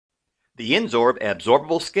The Insorb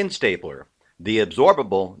Absorbable Skin Stapler, the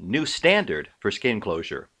absorbable new standard for skin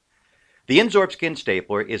closure. The Insorb Skin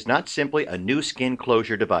Stapler is not simply a new skin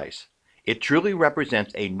closure device. It truly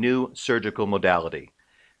represents a new surgical modality.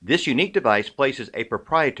 This unique device places a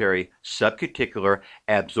proprietary subcuticular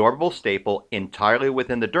absorbable staple entirely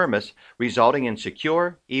within the dermis, resulting in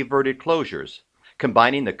secure, everted closures,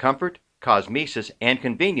 combining the comfort, cosmesis, and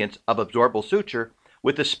convenience of absorbable suture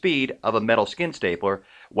with the speed of a metal skin stapler,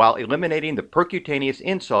 while eliminating the percutaneous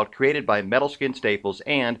insult created by metal skin staples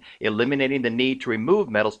and eliminating the need to remove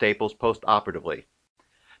metal staples postoperatively.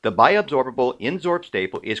 The bioabsorbable Insorb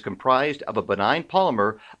staple is comprised of a benign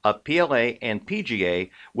polymer of PLA and PGA,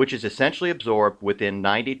 which is essentially absorbed within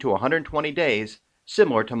 90 to 120 days,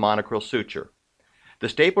 similar to monocryl suture. The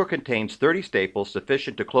stapler contains 30 staples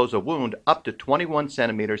sufficient to close a wound up to 21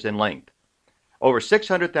 centimeters in length. Over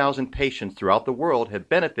 600,000 patients throughout the world have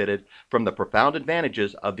benefited from the profound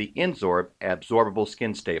advantages of the Insorb absorbable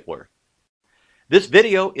skin stapler. This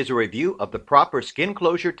video is a review of the proper skin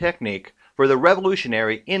closure technique for the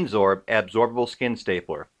revolutionary Insorb absorbable skin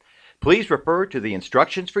stapler. Please refer to the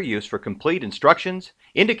instructions for use for complete instructions,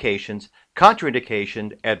 indications,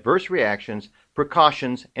 contraindications, adverse reactions,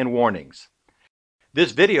 precautions, and warnings.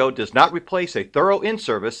 This video does not replace a thorough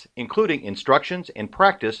in-service, including instructions and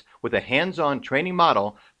practice with a hands-on training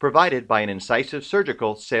model provided by an incisive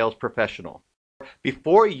surgical sales professional.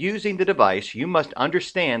 Before using the device, you must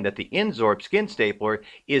understand that the Insorb skin stapler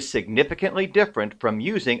is significantly different from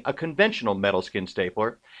using a conventional metal skin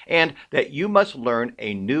stapler, and that you must learn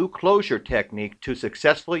a new closure technique to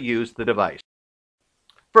successfully use the device.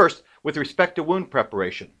 First, with respect to wound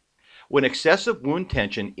preparation. When excessive wound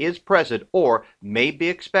tension is present or may be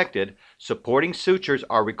expected, supporting sutures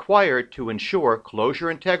are required to ensure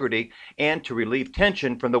closure integrity and to relieve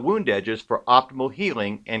tension from the wound edges for optimal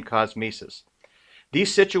healing and cosmesis.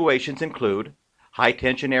 These situations include high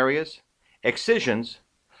tension areas, excisions,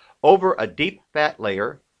 over a deep fat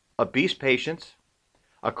layer, obese patients,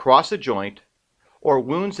 across a joint, or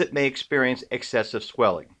wounds that may experience excessive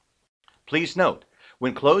swelling. Please note,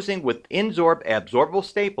 when closing with Insorb absorbable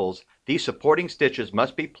staples, these supporting stitches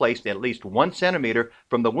must be placed at least 1 centimeter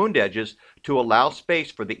from the wound edges to allow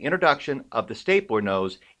space for the introduction of the stapler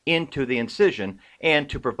nose into the incision and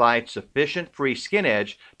to provide sufficient free skin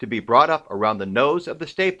edge to be brought up around the nose of the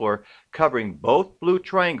stapler, covering both blue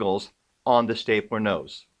triangles on the stapler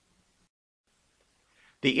nose.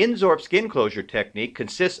 The Insorb skin closure technique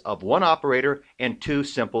consists of one operator and 2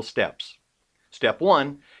 simple steps. Step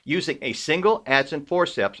 1. Using a single adson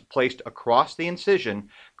forceps placed across the incision,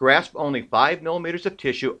 grasp only 5 millimeters of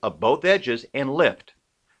tissue of both edges and lift.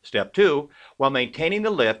 Step 2. While maintaining the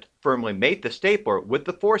lift, firmly mate the stapler with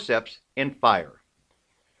the forceps and fire.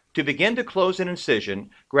 To begin to close an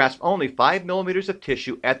incision, grasp only 5 millimeters of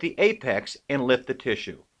tissue at the apex and lift the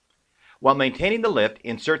tissue. While maintaining the lift,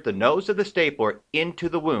 insert the nose of the stapler into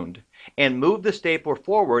the wound and move the stapler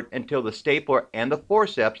forward until the stapler and the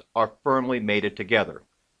forceps are firmly mated together.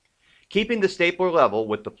 Keeping the stapler level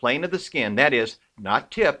with the plane of the skin, that is,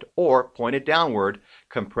 not tipped or pointed downward,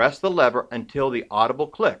 compress the lever until the audible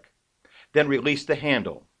click. Then release the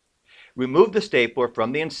handle. Remove the stapler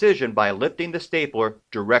from the incision by lifting the stapler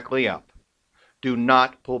directly up. Do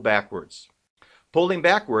not pull backwards. Pulling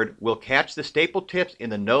backward will catch the staple tips in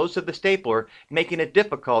the nose of the stapler, making it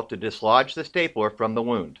difficult to dislodge the stapler from the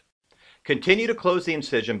wound. Continue to close the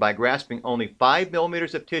incision by grasping only 5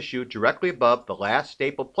 millimeters of tissue directly above the last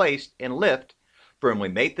staple placed and lift. Firmly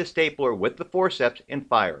mate the stapler with the forceps and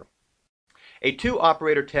fire. A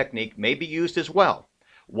 2-operator technique may be used as well.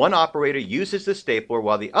 One operator uses the stapler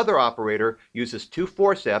while the other operator uses 2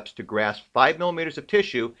 forceps to grasp 5 millimeters of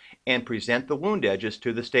tissue and present the wound edges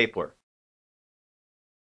to the stapler.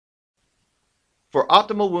 For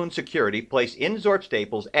optimal wound security, place Insorb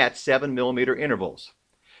staples at 7 millimeter intervals.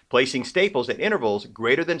 Placing staples at intervals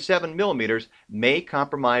greater than 7 millimeters may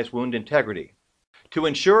compromise wound integrity. To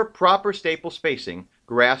ensure proper staple spacing,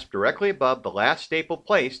 grasp directly above the last staple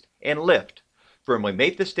placed and lift. Firmly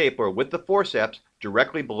mate the stapler with the forceps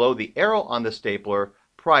directly below the arrow on the stapler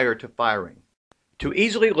prior to firing. To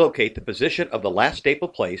easily locate the position of the last staple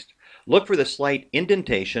placed, look for the slight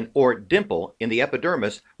indentation or dimple in the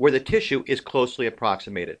epidermis where the tissue is closely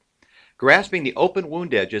approximated. Grasping the open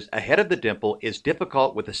wound edges ahead of the dimple is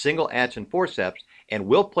difficult with a single adson forceps and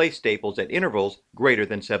will place staples at intervals greater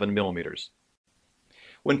than 7 millimeters.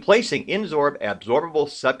 When placing Insorb absorbable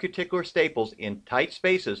subcuticular staples in tight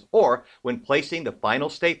spaces or when placing the final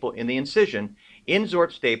staple in the incision,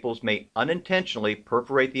 Insorb staples may unintentionally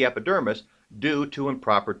perforate the epidermis due to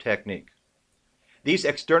improper technique. These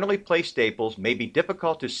externally placed staples may be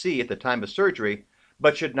difficult to see at the time of surgery,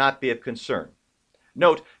 but should not be of concern.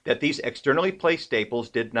 Note that these externally placed staples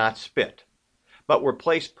did not spit, but were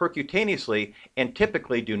placed percutaneously and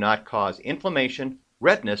typically do not cause inflammation,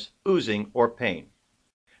 redness, oozing, or pain.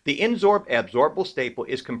 The Insorb absorbable staple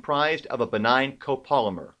is comprised of a benign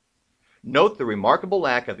copolymer. Note the remarkable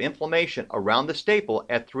lack of inflammation around the staple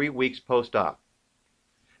at 3 weeks post-op.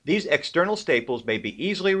 These external staples may be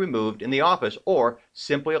easily removed in the office or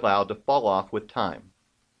simply allowed to fall off with time.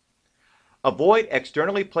 Avoid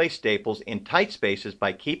externally placed staples in tight spaces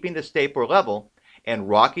by keeping the stapler level and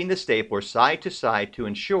rocking the stapler side to side to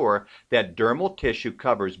ensure that dermal tissue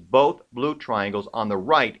covers both blue triangles on the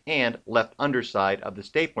right and left underside of the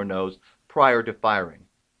stapler nose prior to firing.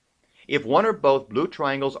 If one or both blue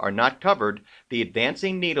triangles are not covered, the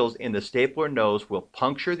advancing needles in the stapler nose will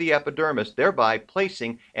puncture the epidermis, thereby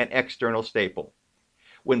placing an external staple.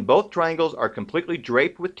 When both triangles are completely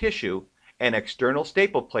draped with tissue, an external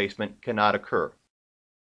staple placement cannot occur.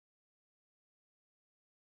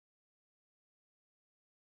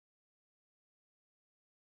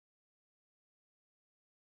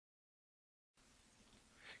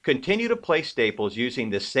 Continue to place staples using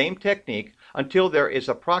this same technique until there is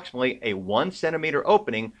approximately a 1 centimeter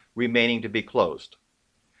opening remaining to be closed.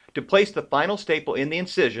 To place the final staple in the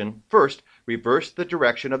incision, first reverse the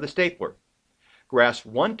direction of the stapler. Grasp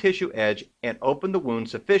one tissue edge and open the wound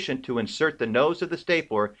sufficient to insert the nose of the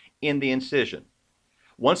stapler in the incision.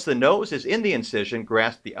 Once the nose is in the incision,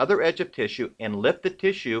 grasp the other edge of tissue and lift the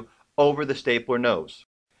tissue over the stapler nose.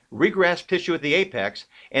 Regrasp tissue at the apex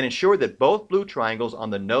and ensure that both blue triangles on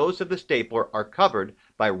the nose of the stapler are covered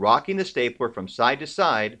by rocking the stapler from side to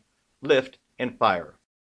side, lift, and fire.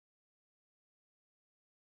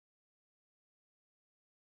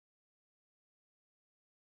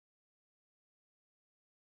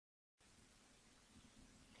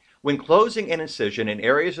 When closing an incision in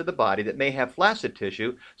areas of the body that may have flaccid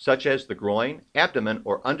tissue, such as the groin, abdomen,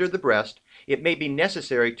 or under the breast, it may be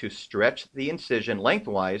necessary to stretch the incision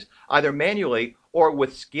lengthwise, either manually or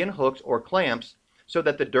with skin hooks or clamps, so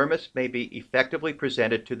that the dermis may be effectively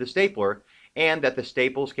presented to the stapler, and that the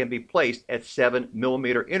staples can be placed at 7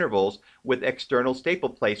 millimeter intervals with external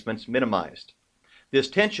staple placements minimized.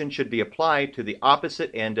 This tension should be applied to the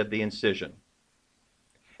opposite end of the incision.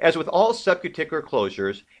 As with all subcuticular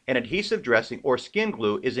closures, an adhesive dressing or skin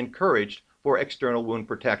glue is encouraged for external wound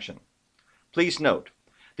protection. Please note,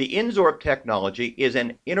 the Insorb technology is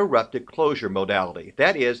an interrupted closure modality.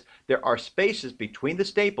 That is, there are spaces between the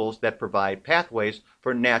staples that provide pathways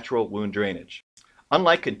for natural wound drainage.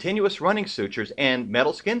 Unlike continuous running sutures and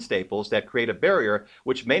metal skin staples that create a barrier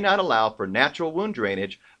which may not allow for natural wound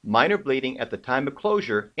drainage, minor bleeding at the time of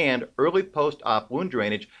closure and early post-op wound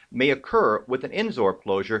drainage may occur with an Insorb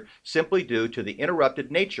closure simply due to the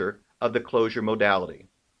interrupted nature of the closure modality.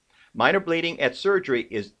 Minor bleeding at surgery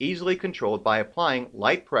is easily controlled by applying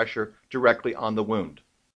light pressure directly on the wound.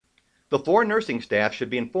 The floor nursing staff should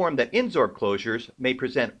be informed that Insorb closures may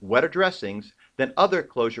present wetter dressings than other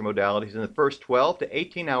closure modalities in the first 12 to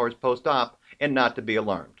 18 hours post-op and not to be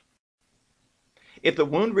alarmed. If the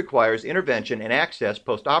wound requires intervention and access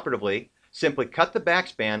post-operatively, simply cut the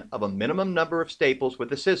backspan of a minimum number of staples with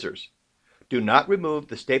the scissors. Do not remove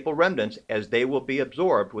the staple remnants as they will be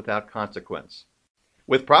absorbed without consequence.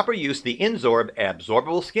 With proper use, the Insorb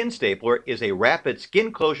absorbable skin stapler is a rapid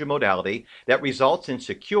skin closure modality that results in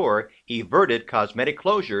secure, everted cosmetic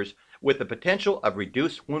closures with the potential of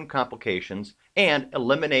reduced wound complications and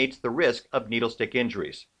eliminates the risk of needle stick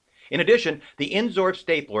injuries. In addition, the Insorb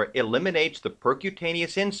stapler eliminates the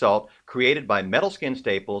percutaneous insult created by metal skin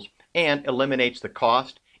staples and eliminates the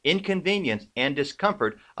cost, inconvenience, and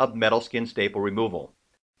discomfort of metal skin staple removal.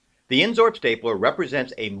 The Insorb stapler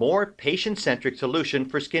represents a more patient-centric solution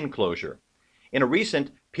for skin closure. In a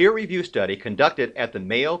recent peer-reviewed study conducted at the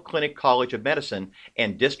Mayo Clinic College of Medicine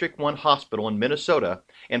and District 1 Hospital in Minnesota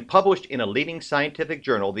and published in a leading scientific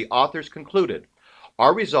journal, the authors concluded,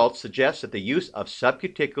 "Our results suggest that the use of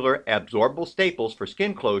subcuticular absorbable staples for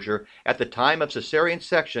skin closure at the time of cesarean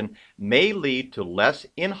section may lead to less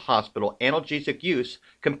in-hospital analgesic use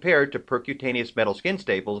compared to percutaneous metal skin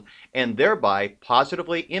staples and thereby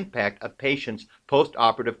positively impact a patient's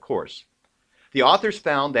post-operative course." The authors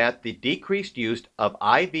found that the decreased use of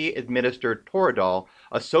IV-administered Toradol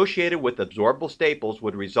associated with absorbable staples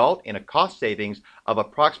would result in a cost savings of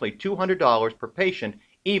approximately $200 per patient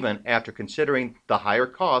even after considering the higher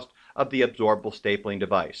cost of the absorbable stapling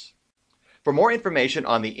device. For more information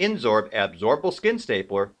on the Insorb absorbable skin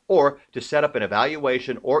stapler or to set up an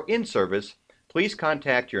evaluation or in-service, please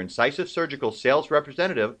contact your Incisive Surgical sales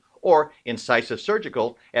representative or Incisive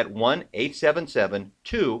Surgical at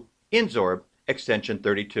 1-877-2-INSORB extension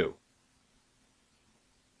 32.